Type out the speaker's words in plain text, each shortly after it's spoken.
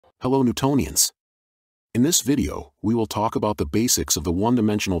Hello Newtonians! In this video, we will talk about the basics of the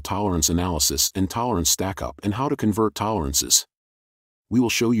one-dimensional tolerance analysis and tolerance stackup and how to convert tolerances. We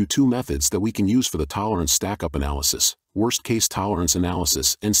will show you two methods that we can use for the tolerance stackup analysis: worst-case tolerance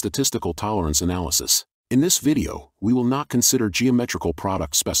analysis and statistical tolerance analysis. In this video, we will not consider geometrical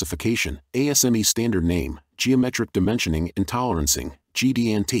product specification, ASME standard name, geometric dimensioning and tolerancing,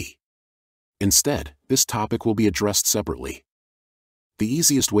 GD&T. Instead, this topic will be addressed separately. The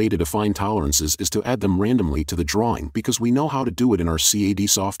easiest way to define tolerances is to add them randomly to the drawing because we know how to do it in our CAD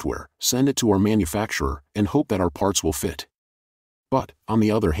software, send it to our manufacturer, and hope that our parts will fit. But, on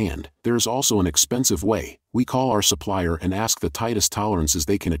the other hand, there is also an expensive way. We call our supplier and ask the tightest tolerances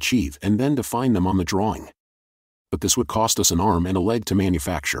they can achieve and then define them on the drawing. But this would cost us an arm and a leg to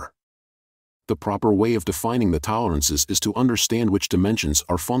manufacture. The proper way of defining the tolerances is to understand which dimensions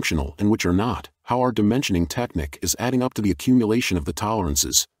are functional and which are not, how our dimensioning technique is adding up to the accumulation of the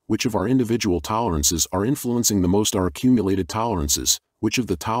tolerances, which of our individual tolerances are influencing the most our accumulated tolerances, which of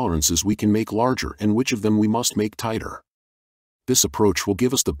the tolerances we can make larger and which of them we must make tighter. This approach will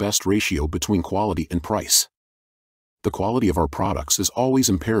give us the best ratio between quality and price. The quality of our products is always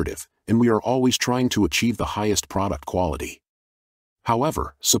imperative, and we are always trying to achieve the highest product quality.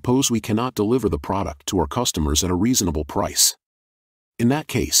 However, suppose we cannot deliver the product to our customers at a reasonable price. In that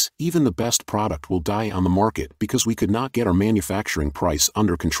case, even the best product will die on the market because we could not get our manufacturing price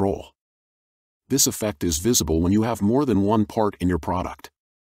under control. This effect is visible when you have more than one part in your product.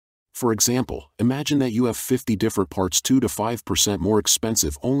 For example, imagine that you have 50 different parts 2 to 5% more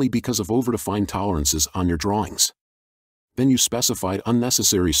expensive only because of overdefined tolerances on your drawings. Then you specified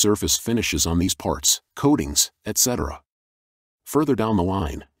unnecessary surface finishes on these parts, coatings, etc. Further down the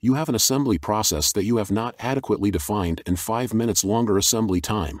line, you have an assembly process that you have not adequately defined and 5 minutes longer assembly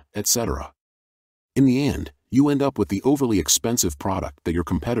time, etc. In the end, you end up with the overly expensive product that your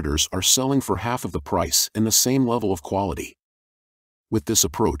competitors are selling for half of the price and the same level of quality. With this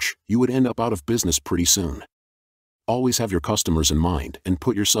approach, you would end up out of business pretty soon. Always have your customers in mind and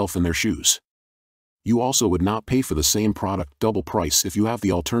put yourself in their shoes. You also would not pay for the same product double price if you have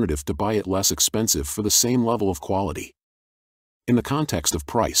the alternative to buy it less expensive for the same level of quality. In the context of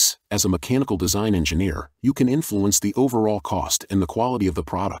price, as a mechanical design engineer, you can influence the overall cost and the quality of the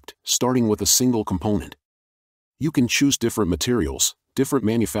product, starting with a single component. You can choose different materials, different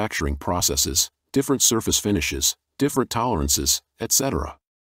manufacturing processes, different surface finishes, different tolerances, etc.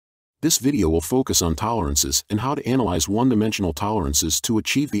 This video will focus on tolerances and how to analyze one-dimensional tolerances to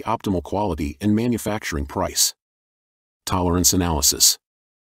achieve the optimal quality and manufacturing price. Tolerance analysis.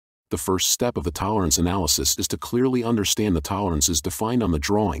 The first step of the tolerance analysis is to clearly understand the tolerances defined on the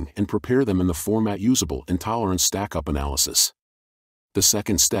drawing and prepare them in the format usable in tolerance stackup analysis. The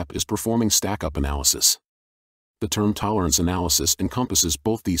second step is performing stackup analysis. The term tolerance analysis encompasses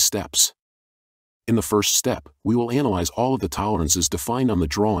both these steps. In the first step, we will analyze all of the tolerances defined on the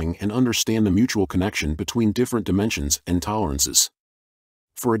drawing and understand the mutual connection between different dimensions and tolerances.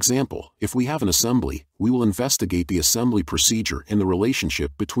 For example, if we have an assembly, we will investigate the assembly procedure and the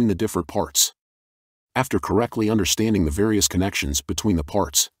relationship between the different parts. After correctly understanding the various connections between the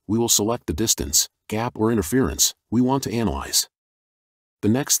parts, we will select the distance, gap or interference we want to analyze. The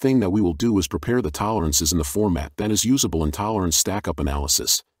next thing that we will do is prepare the tolerances in the format that is usable in tolerance stackup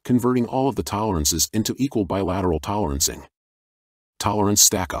analysis, converting all of the tolerances into equal bilateral tolerancing. Tolerance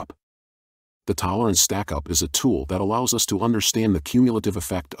stackup. The tolerance stackup is a tool that allows us to understand the cumulative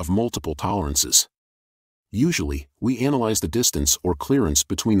effect of multiple tolerances. Usually, we analyze the distance or clearance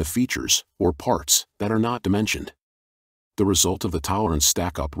between the features, or parts, that are not dimensioned. The result of the tolerance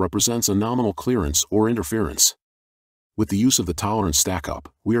stackup represents a nominal clearance or interference. With the use of the tolerance stackup,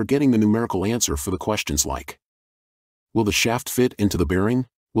 we are getting the numerical answer for the questions like: will the shaft fit into the bearing?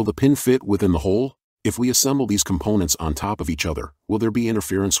 Will the pin fit within the hole? If we assemble these components on top of each other, will there be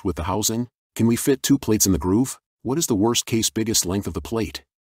interference with the housing? Can we fit 2 plates in the groove? What is the worst case biggest length of the plate?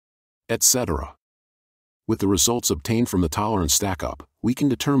 Etc. With the results obtained from the tolerance stackup, we can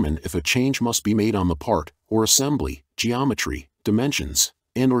determine if a change must be made on the part, or assembly, geometry, dimensions,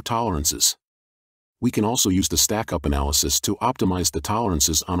 and/or tolerances. We can also use the stackup analysis to optimize the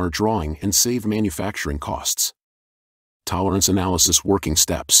tolerances on our drawing and save manufacturing costs. Tolerance analysis working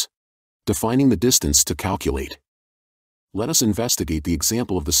steps. Defining the distance to calculate. Let us investigate the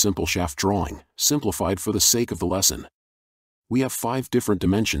example of the simple shaft drawing, simplified for the sake of the lesson. We have 5 different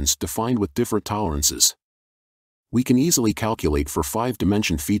dimensions defined with different tolerances. We can easily calculate for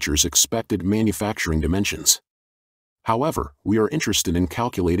 5-dimension features expected manufacturing dimensions. However, we are interested in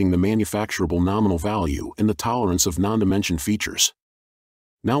calculating the manufacturable nominal value and the tolerance of non-dimension features.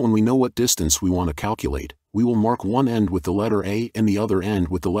 Now when we know what distance we want to calculate, we will mark one end with the letter A and the other end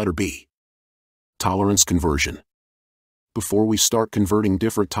with the letter B. Tolerance conversion. Before we start converting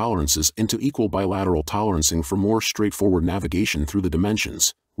different tolerances into equal bilateral tolerancing for more straightforward navigation through the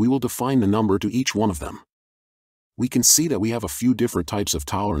dimensions, we will define the number to each one of them. We can see that we have a few different types of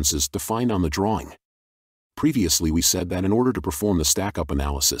tolerances defined on the drawing. Previously we said that in order to perform the stack-up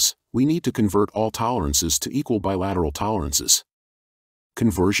analysis, we need to convert all tolerances to equal bilateral tolerances.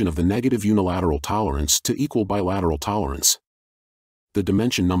 Conversion of the negative unilateral tolerance to equal bilateral tolerance. The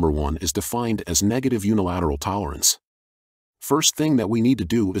dimension number 1 is defined as negative unilateral tolerance. First thing that we need to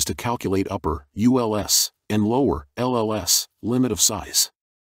do is to calculate upper ULS and lower LLS limit of size.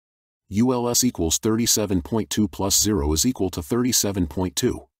 ULS equals 37.2 plus 0 is equal to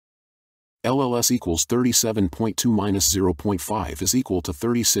 37.2. LLS equals 37.2 minus 0.5 is equal to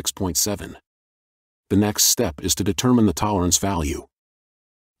 36.7. The next step is to determine the tolerance value.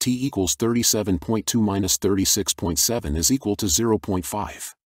 T equals 37.2 minus 36.7 is equal to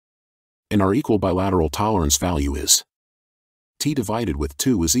 0.5. And our equal bilateral tolerance value is T divided with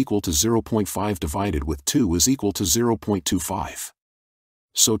 2 is equal to 0.5 divided with 2 is equal to 0.25.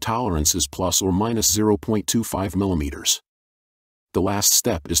 So tolerance is plus or minus 0.25 millimeters. The last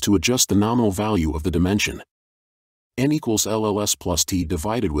step is to adjust the nominal value of the dimension. N equals LLS plus T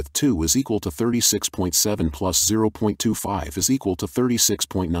divided with 2 is equal to 36.7 plus 0.25 is equal to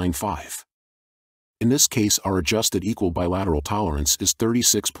 36.95. In this case, our adjusted equal bilateral tolerance is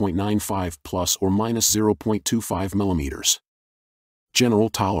 36.95 plus or minus 0.25 millimeters. General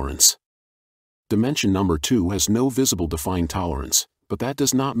tolerance. Dimension number 2 has no visible defined tolerance, but that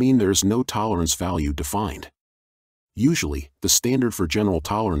does not mean there is no tolerance value defined. Usually, the standard for general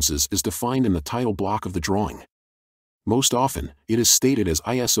tolerances is defined in the title block of the drawing. Most often, it is stated as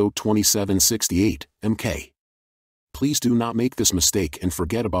ISO 2768, MK. Please do not make this mistake and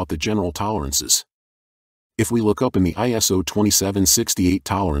forget about the general tolerances. If we look up in the ISO 2768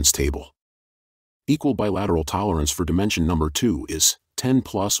 tolerance table, equal bilateral tolerance for dimension number 2 is 10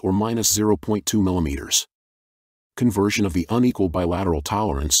 plus or minus 0.2 millimeters. Conversion of the unequal bilateral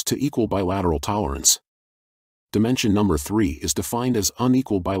tolerance to equal bilateral tolerance. Dimension number 3 is defined as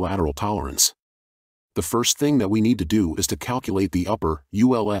unequal bilateral tolerance. The first thing that we need to do is to calculate the upper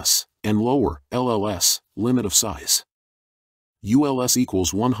ULS and lower LLS limit of size. ULS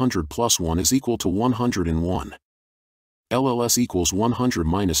equals 100 plus 1 is equal to 101. LLS equals 100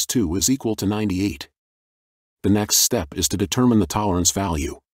 minus 2 is equal to 98. The next step is to determine the tolerance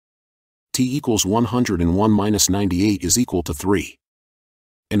value. T equals 101 minus 98 is equal to 3.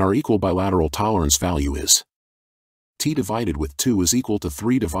 And our equal bilateral tolerance value is T divided with 2 is equal to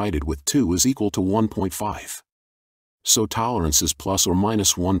 3 divided with 2 is equal to 1.5. So tolerance is plus or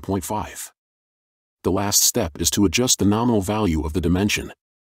minus 1.5. The last step is to adjust the nominal value of the dimension.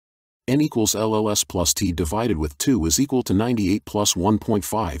 N equals LLS plus T divided with 2 is equal to 98 plus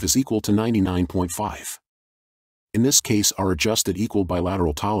 1.5 is equal to 99.5. In this case, our adjusted equal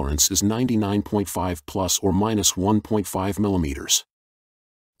bilateral tolerance is 99.5 plus or minus 1.5 millimeters.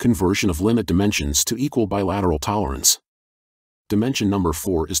 Conversion of limit dimensions to equal bilateral tolerance. Dimension number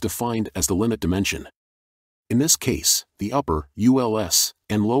 4 is defined as the limit dimension. In this case, the upper ULS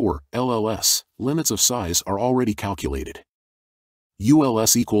and lower LLS limits of size are already calculated.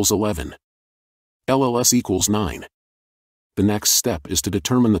 ULS equals 11. LLS equals 9. The next step is to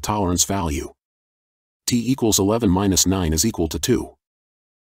determine the tolerance value. T equals 11 minus 9 is equal to 2.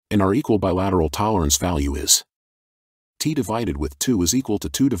 And our equal bilateral tolerance value is T divided with 2 is equal to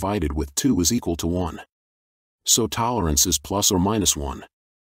 2 divided with 2 is equal to 1. So tolerance is plus or minus 1.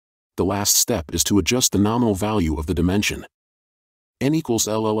 The last step is to adjust the nominal value of the dimension. N equals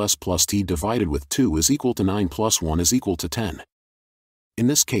LLS plus T divided with 2 is equal to 9 plus 1 is equal to 10. In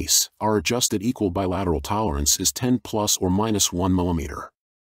this case, our adjusted equal bilateral tolerance is 10 plus or minus 1 millimeter.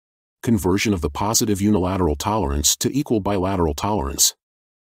 Conversion of the positive unilateral tolerance to equal bilateral tolerance.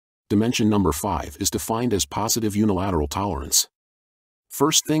 Dimension number 5 is defined as positive unilateral tolerance.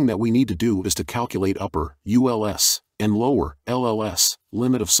 First thing that we need to do is to calculate upper ULS and lower LLS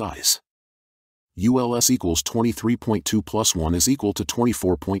limit of size. ULS equals 23.2 plus 1 is equal to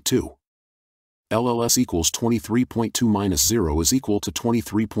 24.2. LLS equals 23.2 minus 0 is equal to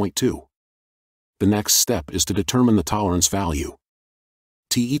 23.2. The next step is to determine the tolerance value.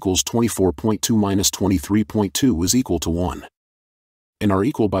 T equals 24.2 minus 23.2 is equal to 1. And our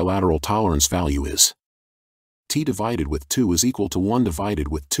equal bilateral tolerance value is T divided with 2 is equal to 1 divided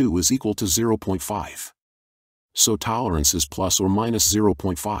with 2 is equal to 0.5. So tolerance is plus or minus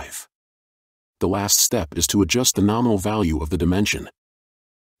 0.5. The last step is to adjust the nominal value of the dimension.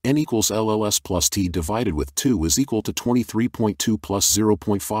 N equals LLS plus T divided with 2 is equal to 23.2 plus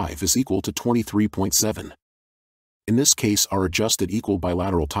 0.5 is equal to 23.7. In this case, our adjusted equal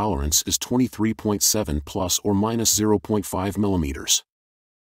bilateral tolerance is 23.7 plus or minus 0.5 millimeters.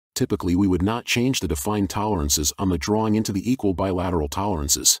 Typically, we would not change the defined tolerances on the drawing into the equal bilateral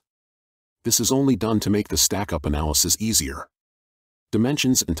tolerances. This is only done to make the stack-up analysis easier.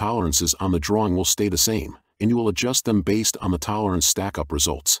 Dimensions and tolerances on the drawing will stay the same, and you will adjust them based on the tolerance stack-up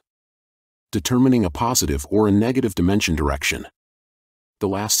results. Determining a positive or a negative dimension direction. The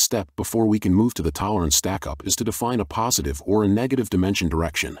last step before we can move to the tolerance stack-up is to define a positive or a negative dimension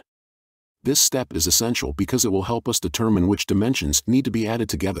direction. This step is essential because it will help us determine which dimensions need to be added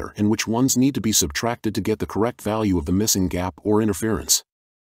together and which ones need to be subtracted to get the correct value of the missing gap or interference.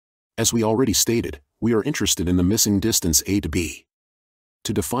 As we already stated, we are interested in the missing distance A to B.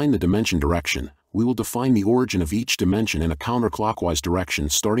 To define the dimension direction, we will define the origin of each dimension in a counterclockwise direction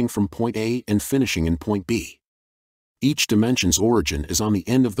starting from point A and finishing in point B. Each dimension's origin is on the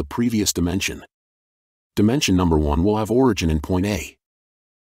end of the previous dimension. Dimension number 1 will have origin in point A.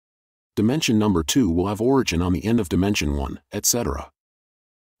 Dimension number 2 will have origin on the end of dimension 1, etc.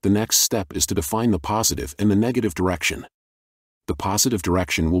 The next step is to define the positive and the negative direction. The positive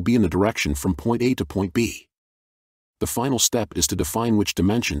direction will be in the direction from point A to point B. The final step is to define which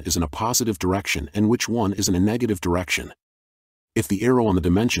dimension is in a positive direction and which one is in a negative direction. If the arrow on the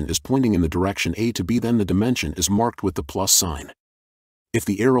dimension is pointing in the direction A to B, then the dimension is marked with the plus sign. If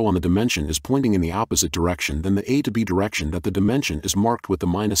the arrow on the dimension is pointing in the opposite direction, then the A to B direction that the dimension is marked with the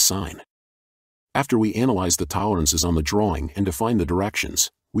minus sign. After we analyze the tolerances on the drawing and define the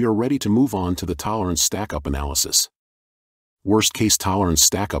directions, we are ready to move on to the tolerance stack-up analysis. Worst-case tolerance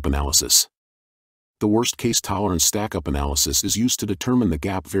stack-up analysis. The worst-case tolerance stack-up analysis is used to determine the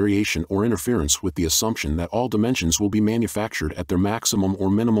gap variation or interference with the assumption that all dimensions will be manufactured at their maximum or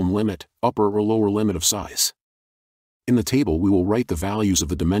minimum limit, upper or lower limit of size. In the table, we will write the values of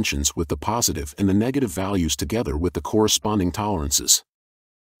the dimensions with the positive and the negative values together with the corresponding tolerances.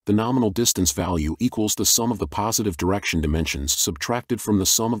 The nominal distance value equals the sum of the positive direction dimensions subtracted from the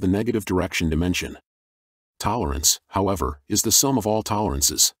sum of the negative direction dimension. Tolerance, however, is the sum of all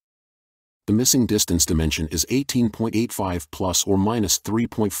tolerances. The missing distance dimension is 18.85 plus or minus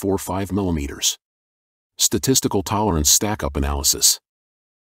 3.45 millimeters. Statistical tolerance stack-up analysis.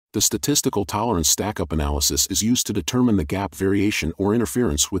 The statistical tolerance stack-up analysis is used to determine the gap variation or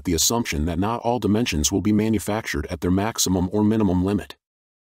interference with the assumption that not all dimensions will be manufactured at their maximum or minimum limit.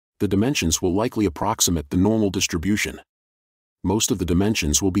 The dimensions will likely approximate the normal distribution. Most of the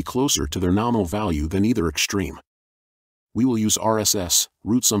dimensions will be closer to their nominal value than either extreme. We will use RSS,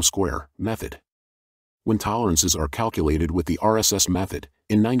 root sum square, method. When tolerances are calculated with the RSS method,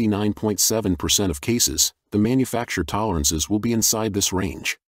 in 99.7% of cases, the manufactured tolerances will be inside this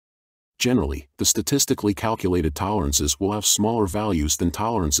range. Generally, the statistically calculated tolerances will have smaller values than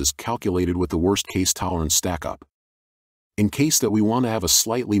tolerances calculated with the worst-case tolerance stack-up. In case that we want to have a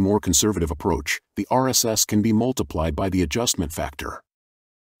slightly more conservative approach, the RSS can be multiplied by the adjustment factor.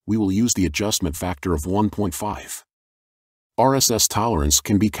 We will use the adjustment factor of 1.5. RSS tolerance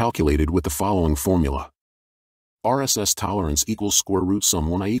can be calculated with the following formula. RSS tolerance equals square root sum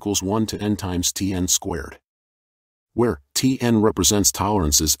 1I equals 1 to n times Tn squared, where Tn represents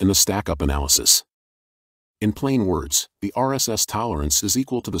tolerances in the stack-up analysis. In plain words, the RSS tolerance is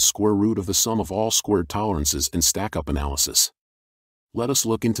equal to the square root of the sum of all squared tolerances in stack-up analysis. Let us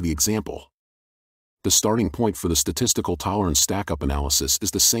look into the example. The starting point for the statistical tolerance stack-up analysis is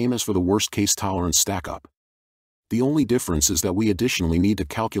the same as for the worst-case tolerance stack-up. The only difference is that we additionally need to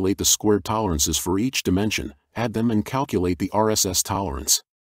calculate the squared tolerances for each dimension, add them and calculate the RSS tolerance.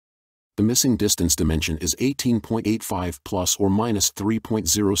 The missing distance dimension is 18.85 plus or minus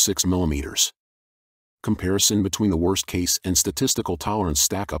 3.06 millimeters. Comparison between the worst case and statistical tolerance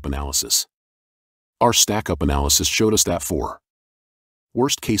stack-up analysis. Our stack-up analysis showed us that for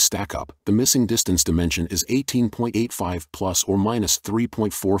worst case stack-up, the missing distance dimension is 18.85 plus or minus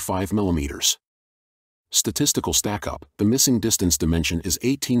 3.45 millimeters. Statistical stack-up, the missing distance dimension is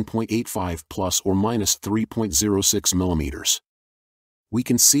 18.85 plus or minus 3.06 millimeters. We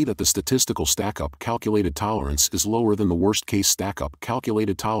can see that the statistical stack-up calculated tolerance is lower than the worst-case stack-up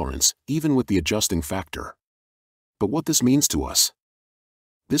calculated tolerance, even with the adjusting factor. But what this means to us?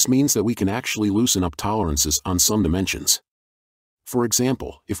 This means that we can actually loosen up tolerances on some dimensions. For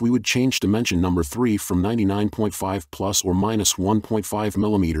example, if we would change dimension number 3 from 99.5 plus or minus 1.5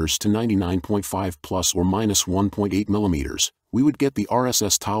 millimeters to 99.5 plus or minus 1.8 millimeters, we would get the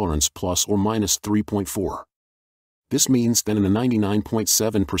RSS tolerance plus or minus 3.4. This means that in the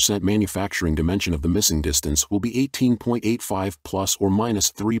 99.7% manufacturing dimension of the missing distance will be 18.85 plus or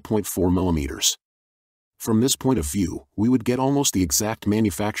minus 3.4 millimeters. From this point of view, we would get almost the exact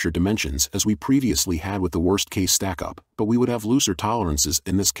manufacturer dimensions as we previously had with the worst-case Stackup, but we would have looser tolerances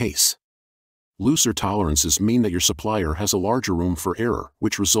in this case. Looser tolerances mean that your supplier has a larger room for error,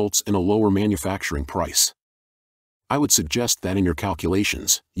 which results in a lower manufacturing price. I would suggest that in your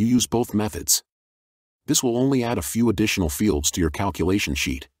calculations, you use both methods. This will only add a few additional fields to your calculation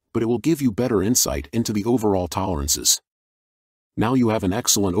sheet, but it will give you better insight into the overall tolerances. Now you have an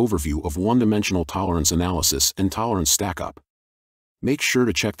excellent overview of one-dimensional tolerance analysis and tolerance Stackup. Make sure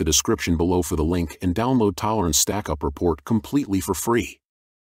to check the description below for the link and download Tolerance Stackup report completely for free.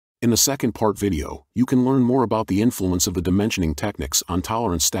 In the second part video, you can learn more about the influence of the dimensioning techniques on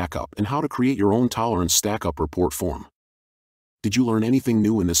Tolerance Stackup and how to create your own Tolerance Stackup report form. Did you learn anything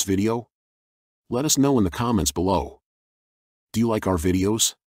new in this video? Let us know in the comments below. Do you like our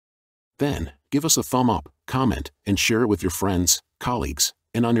videos? Then, give us a thumb up, comment, and share it with your friends, colleagues,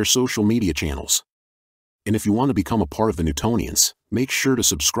 and on your social media channels. And if you want to become a part of the Newtonians, make sure to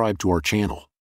subscribe to our channel.